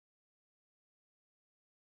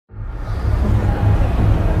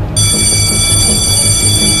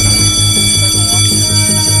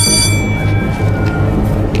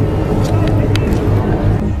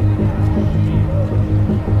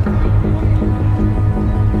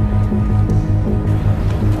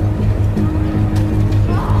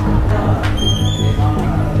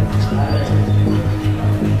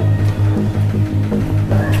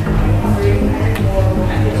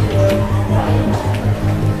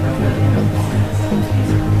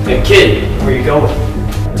Hey kid, where you going?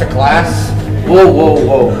 To class. Whoa, whoa,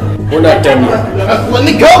 whoa. We're not done yet. Let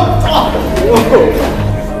me go! Oh.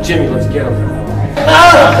 Whoa. Jimmy, let's get him. I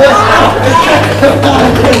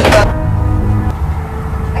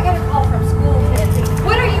got a call from school, Nancy.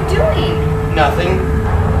 What are you doing? Nothing.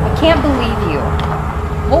 I can't believe you.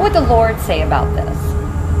 What would the Lord say about this?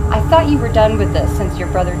 I thought you were done with this since your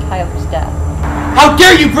brother Tyler's death. How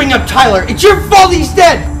dare you bring up Tyler? It's your fault he's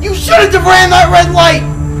dead! You shouldn't have ran that red light!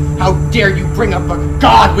 How dare you bring up a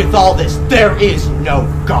God with all this? There is no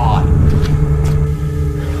God.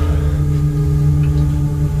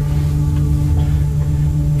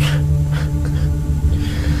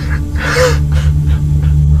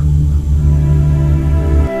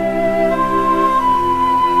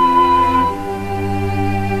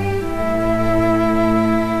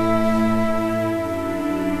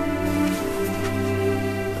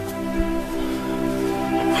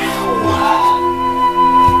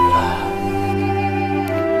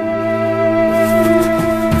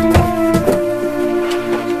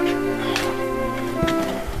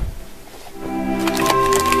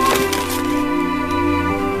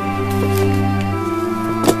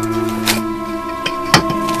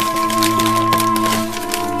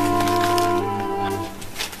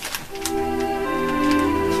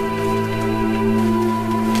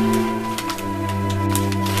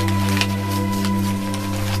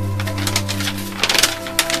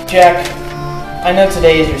 Jack, I know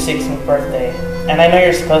today is your 16th birthday, and I know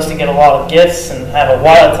you're supposed to get a lot of gifts and have a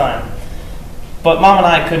wild time, but Mom and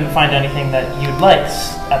I couldn't find anything that you'd like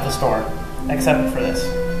at the store, except for this.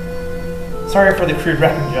 Sorry for the crude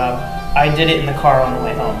wrapping job. I did it in the car on the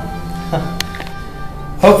way home.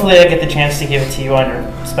 Hopefully I get the chance to give it to you on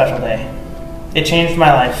your special day. It changed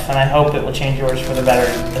my life, and I hope it will change yours for the better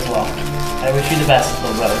as well. I wish you the best,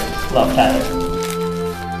 little brother. Love, Tyler.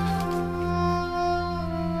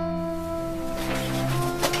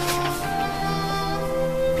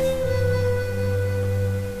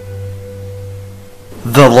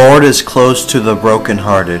 The Lord is close to the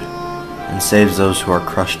brokenhearted and saves those who are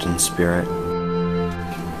crushed in spirit.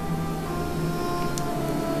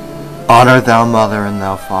 Honor thou mother and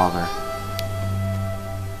thou father.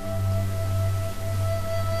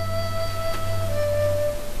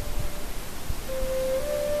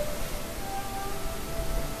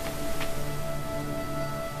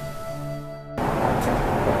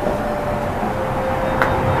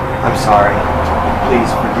 I'm sorry.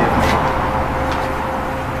 Please forgive me.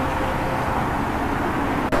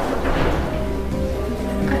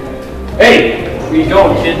 Hey, where you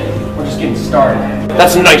going, kid? We're just getting started.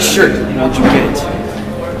 That's a nice shirt. How'd you get it?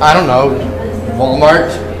 I don't know.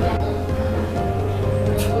 Walmart?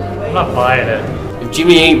 I'm not buying it. If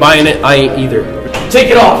Jimmy ain't buying it, I ain't either.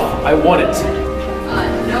 Take it off. I want it.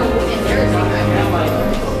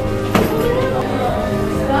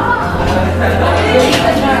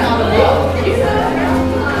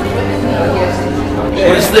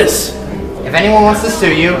 What is this? If anyone wants to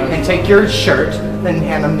sue you and take your shirt, then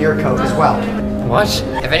hand them your coat as well. What?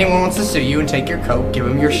 If anyone wants to sue you and take your coat, give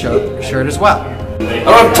them your shirt as well. I don't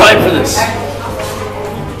have time for this.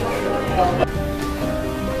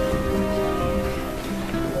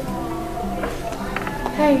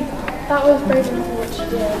 Hey, that was brave enough for what you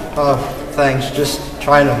did. Oh, thanks. Just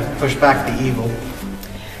trying to push back the evil.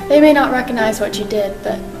 They may not recognize what you did,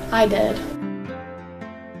 but I did.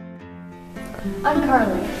 I'm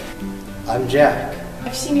Carly. I'm Jack.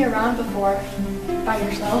 I've seen you around before, by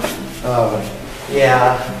yourself. Oh,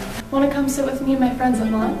 yeah. Want to come sit with me and my friends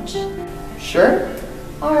at lunch? Sure?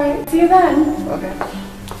 Alright, see you then. Okay.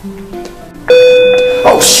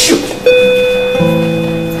 Oh, shoot!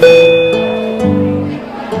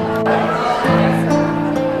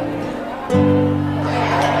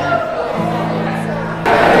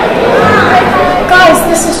 Guys,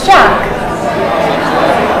 this is Jack.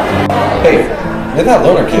 Hey, you're that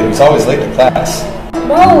loner kid who's always late to class.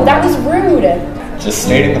 No, that was rude. Just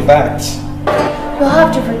stating the facts. You'll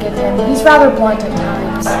have to forgive him. He's rather blunt at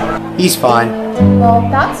times. He's fine. Well,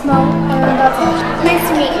 that's Mo, and that's Ashley. Nice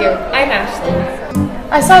to meet you. I'm Ashley.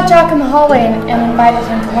 I saw Jack in the hallway and invited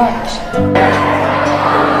him to lunch.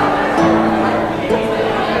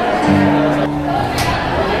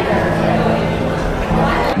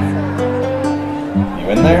 You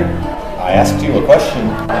in there? I asked you a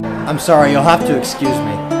question. I'm sorry, you'll have to excuse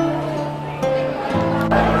me.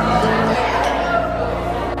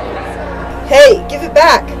 Hey, give it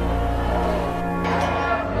back!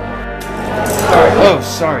 Oh,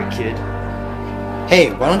 sorry, kid.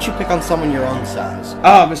 Hey, why don't you pick on someone your own size?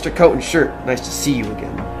 Ah, Mr. Coat and Shirt. Nice to see you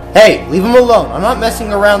again. Hey, leave him alone. I'm not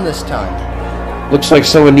messing around this time. Looks like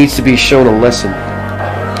someone needs to be shown a lesson.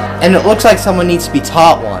 And it looks like someone needs to be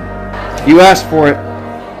taught one. You asked for it.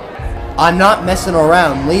 I'm not messing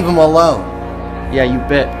around. Leave him alone. Yeah, you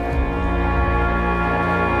bet.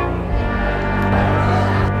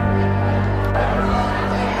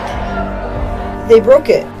 They broke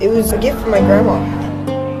it. It was a gift from my grandma.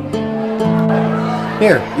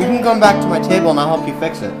 Here, you can come back to my table and I'll help you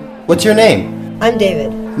fix it. What's your name? I'm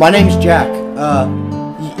David. My name's Jack.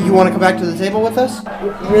 You want to come back to the table with us?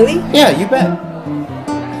 Really? Yeah, you bet.